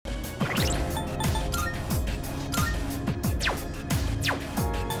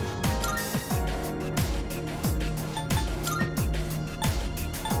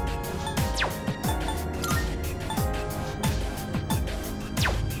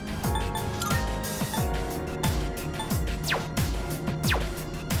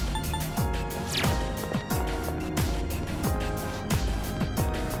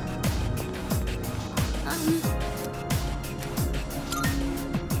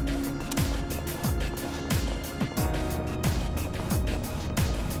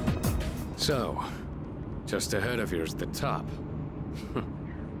So, just ahead of here's the top.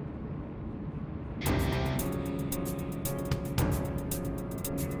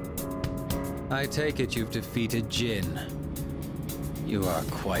 I take it you've defeated Jin. You are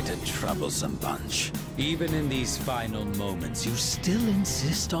quite a troublesome bunch. Even in these final moments, you still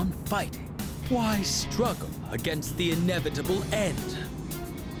insist on fighting. Why struggle against the inevitable end?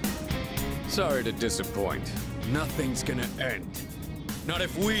 Sorry to disappoint. Nothing's gonna end. Not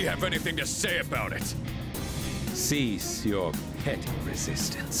if we have anything to say about it. Cease your petty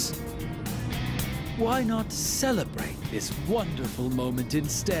resistance. Why not celebrate this wonderful moment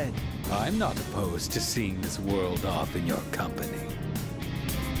instead? I'm not opposed to seeing this world off in your company.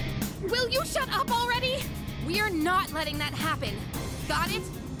 Will you shut up already? We are not letting that happen. Got it?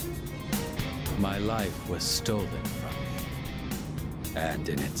 My life was stolen from me. And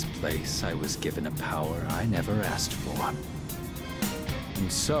in its place, I was given a power I never asked for.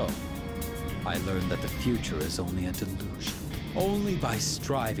 And so, I learned that the future is only a delusion. Only by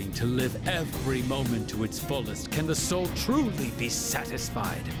striving to live every moment to its fullest can the soul truly be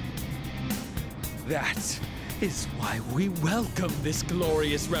satisfied. That is why we welcome this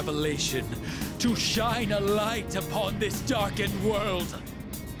glorious revelation, to shine a light upon this darkened world.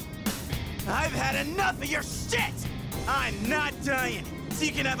 I've had enough of your shit! I'm not dying, so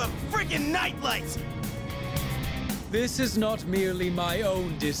you can have a freaking nightlight! This is not merely my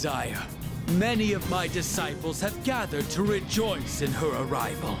own desire. Many of my disciples have gathered to rejoice in her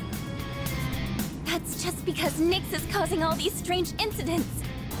arrival. That's just because Nyx is causing all these strange incidents.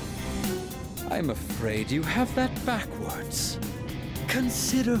 I'm afraid you have that backwards.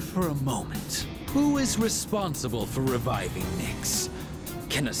 Consider for a moment, who is responsible for reviving Nyx?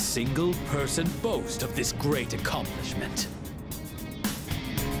 Can a single person boast of this great accomplishment?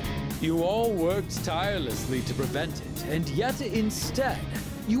 You all worked tirelessly to prevent it, and yet instead,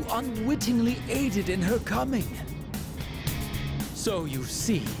 you unwittingly aided in her coming. So you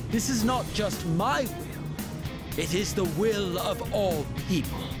see, this is not just my will. It is the will of all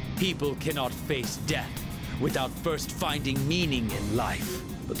people. People cannot face death without first finding meaning in life.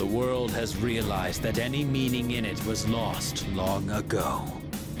 But the world has realized that any meaning in it was lost long ago.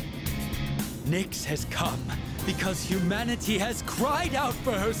 Nyx has come because humanity has cried out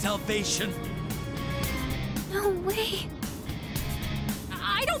for her salvation. No way.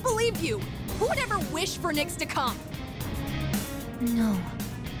 I don't believe you. Who would ever wish for Nyx to come? No.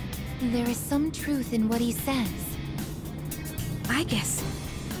 There is some truth in what he says. I guess.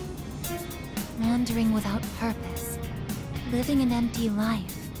 Wandering without purpose. Living an empty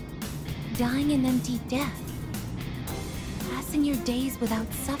life. Dying an empty death. Passing your days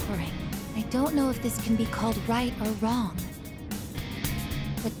without suffering. I don't know if this can be called right or wrong.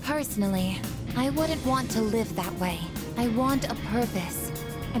 But personally, I wouldn't want to live that way. I want a purpose,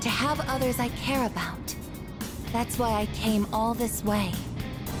 and to have others I care about. That's why I came all this way.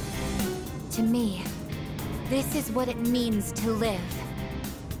 To me, this is what it means to live.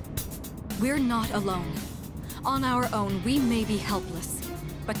 We're not alone. On our own, we may be helpless.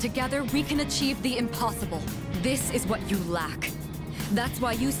 But together, we can achieve the impossible. This is what you lack. That's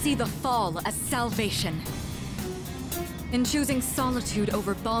why you see the fall as salvation. In choosing solitude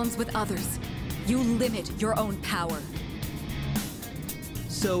over bonds with others, you limit your own power.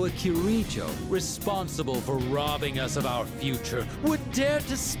 So a Kirijo, responsible for robbing us of our future, would dare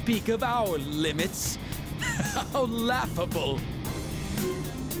to speak of our limits? How laughable!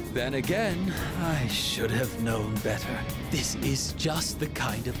 Then again, I should have known better. This is just the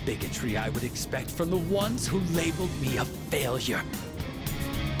kind of bigotry I would expect from the ones who labeled me a failure.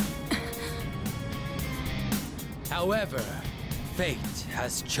 However, fate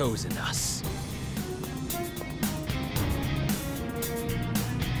has chosen us.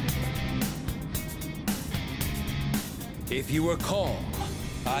 If you recall,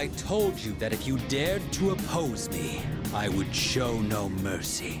 I told you that if you dared to oppose me, I would show no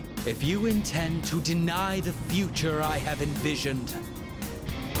mercy. If you intend to deny the future I have envisioned,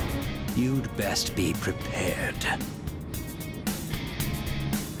 you'd best be prepared.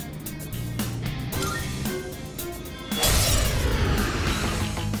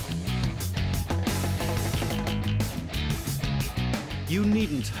 You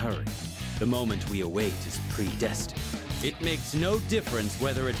needn't hurry. The moment we await is predestined. It makes no difference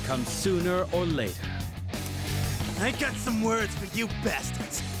whether it comes sooner or later. I got some words for you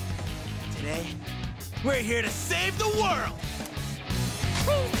bastards. Today, we're here to save the world!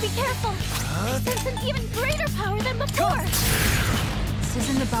 Please be careful. I sense an even greater power than before. This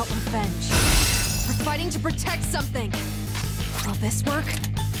isn't about revenge. We're fighting to protect something. Will this work?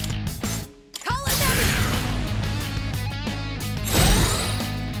 Call it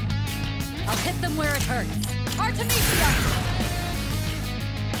them where it hurts. Artemisia!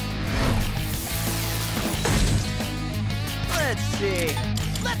 Let's see.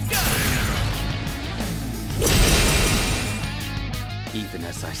 Let's go! Even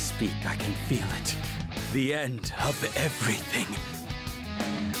as I speak, I can feel it. The end of everything.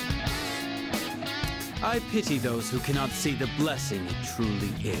 I pity those who cannot see the blessing it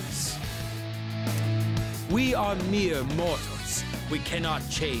truly is. We are mere mortals. We cannot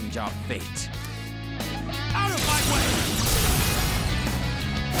change our fate. Out of my way!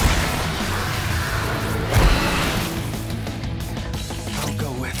 I'll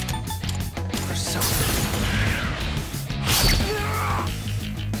go with Persona.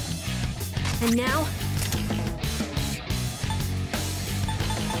 And now?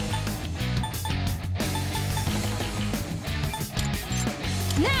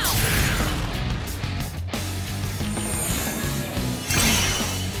 Now!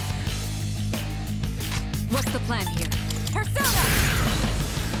 What's the plan here? Persona!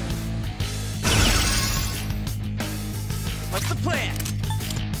 What's the plan?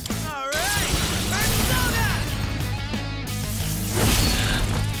 All right! Persona!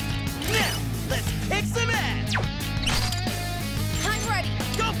 Now, let's kick some ass! I'm ready!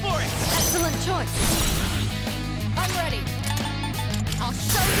 Go for it! Excellent choice! I'm ready! I'll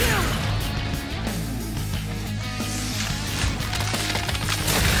show you!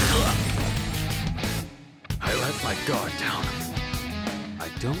 I let my guard down. I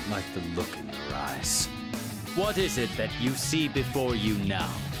don't like the look in your eyes. What is it that you see before you now?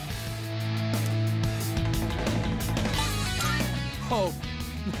 Oh,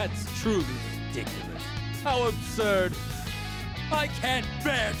 that's truly ridiculous. How absurd. I can't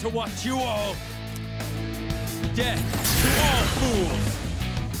bear to watch you all. Death to all fools.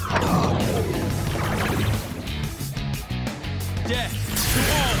 Death to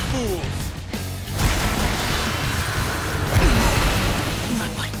all fools.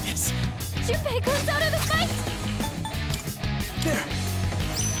 Not like this. Junpei goes out of the fight! There.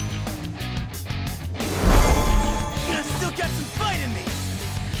 I still got some fight in me!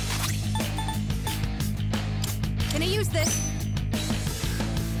 Gonna use this.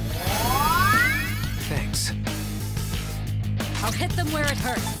 Thanks. I'll hit them where it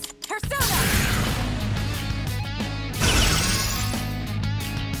hurts. Persona!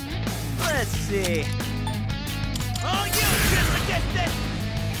 Let's see. All you, Trismegistus!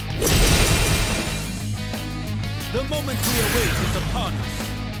 The moment we await is upon us.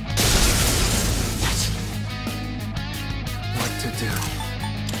 What to do?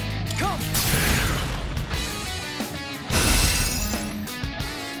 Come!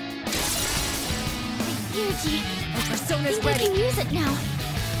 Theurgy, The Persona's think I ready. can use it now.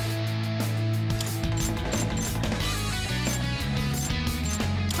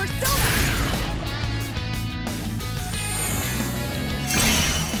 Persona!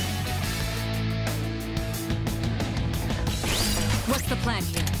 What's the plan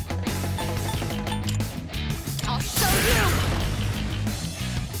here? I'll show you!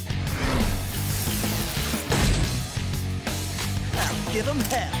 I'll give them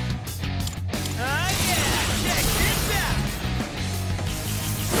hell! Oh yeah! Check this out!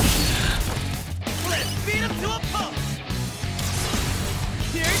 Let's beat them to a pulp!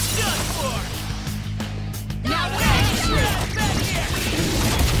 Here's done for! Now Back here!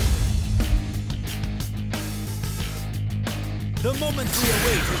 The moment we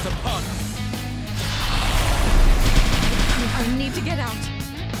await is upon us. I need to get out.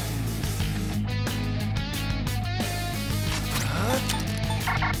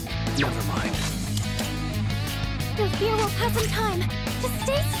 Never mind. The fear will pass in time. Just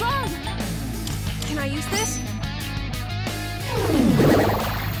stay strong. Can I use this?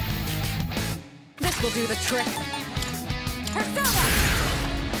 This will do the trick. Persona!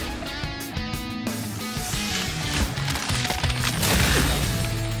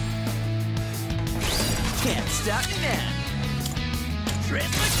 Can't stop me now!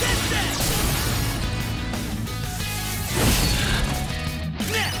 Trismegistus!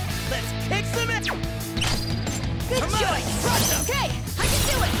 Now, let's kick some ass! Good Come on, choice! crush 'em! Okay, I can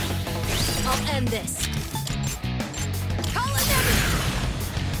do it! I'll end this. Call it heavy!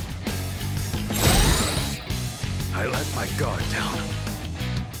 I let my guard down.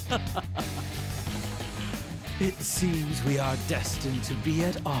 It seems we are destined to be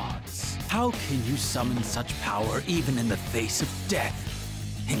at odds. How can you summon such power even in the face of death?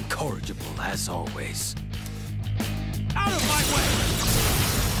 Incorrigible as always. Out of my way!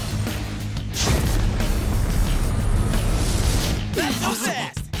 That's so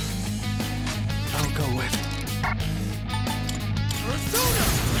fast! I'll go with Persona!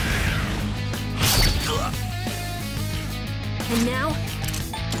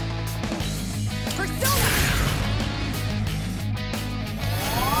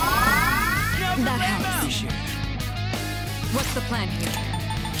 What's the plan here?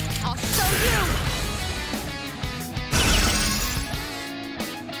 I'll show you!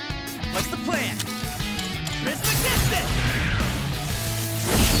 What's the plan? Trismegistus!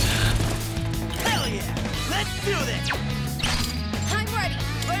 Hell yeah! Let's do this! I'm ready!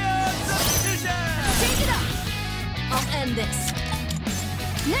 Leon substitution! Change it up! I'll end this.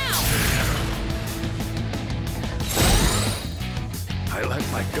 Now! I let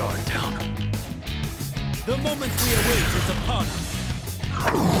my guard down. The moment we await is upon us.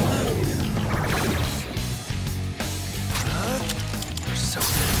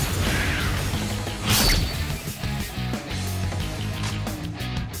 Persona.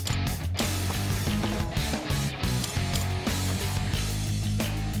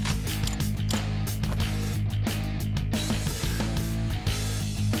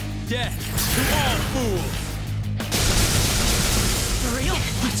 Death to all fools! For real?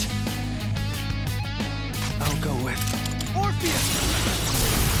 What? I'll go with Orpheus!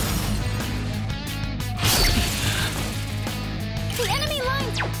 The enemy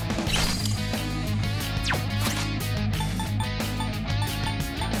line!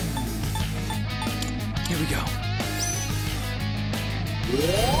 Here we go.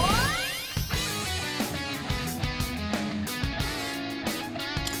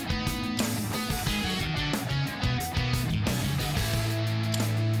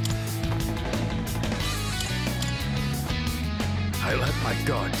 I let my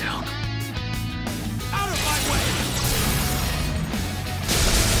guard down. Out of my way!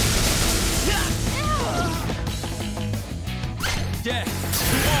 Death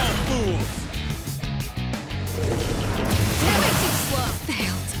to all fools! Never too slow!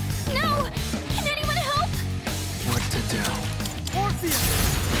 Failed. No! Can anyone help? What to do? Orpheus!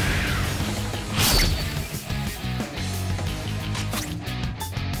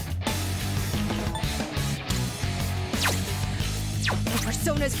 The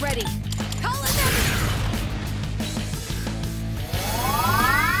Persona's ready! Call it them!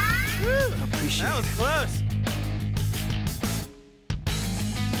 Appreciate That was close!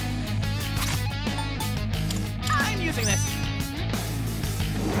 I'm using this!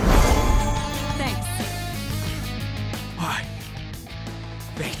 Thanks. Why?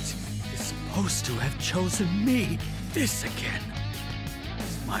 Fate is supposed to have chosen me. This again.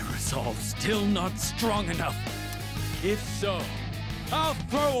 Is my resolve still not strong enough? If so, I'll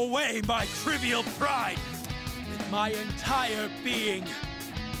throw away my trivial pride with my entire being.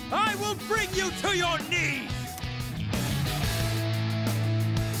 I will bring you to your knees!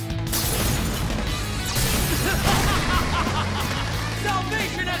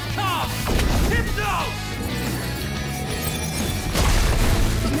 Salvation has come! Hypnos!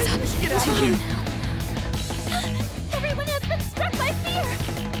 Get out of here! Everyone has been struck by fear!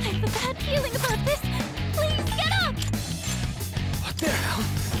 I have a bad feeling about this! Please get up! What the hell?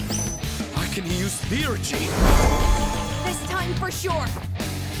 Why can he use Theurgy? This time for sure!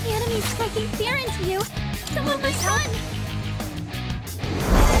 The enemy's striking fear into you! Someone must run!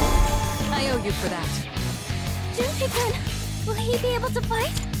 I owe you for that. Junpei-kun! Will he be able to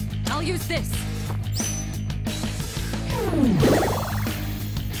fight? I'll use this.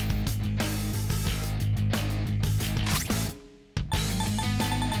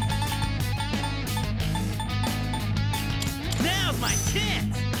 Now's my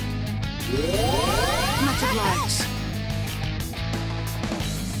chance! Much obliged.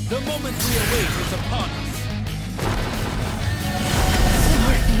 The moment we await is upon us.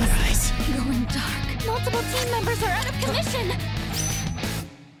 Guys! Going dark. Multiple team members are out of commission!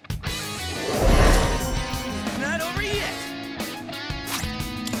 Not over yet!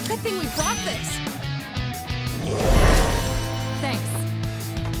 Good thing we brought this! Thanks.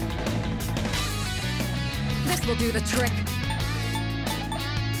 This will do the trick.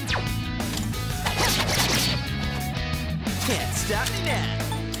 Can't stop me now!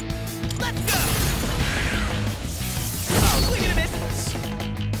 Let's go! Oh, swing and a miss!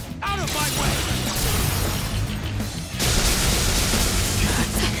 Out of my way!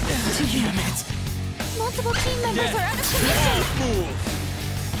 Damn it! Multiple team members Death are out of to all commission! fools!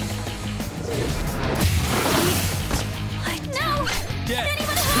 No! Death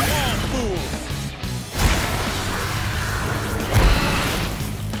Anyone to help? all fools!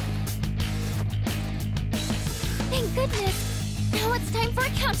 Thank goodness! Now it's time for a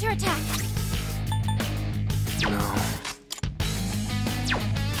counterattack! No.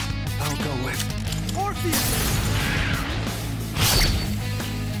 I'll go with Orpheus!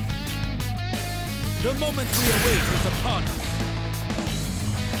 the moment we await is upon us.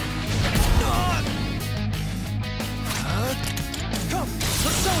 Come,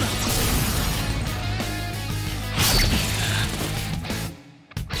 Persona!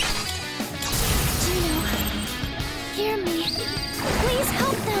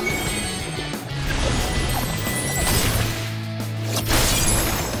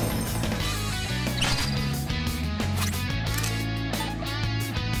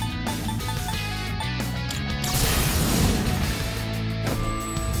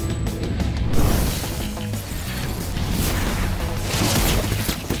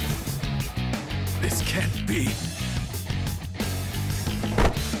 can't be.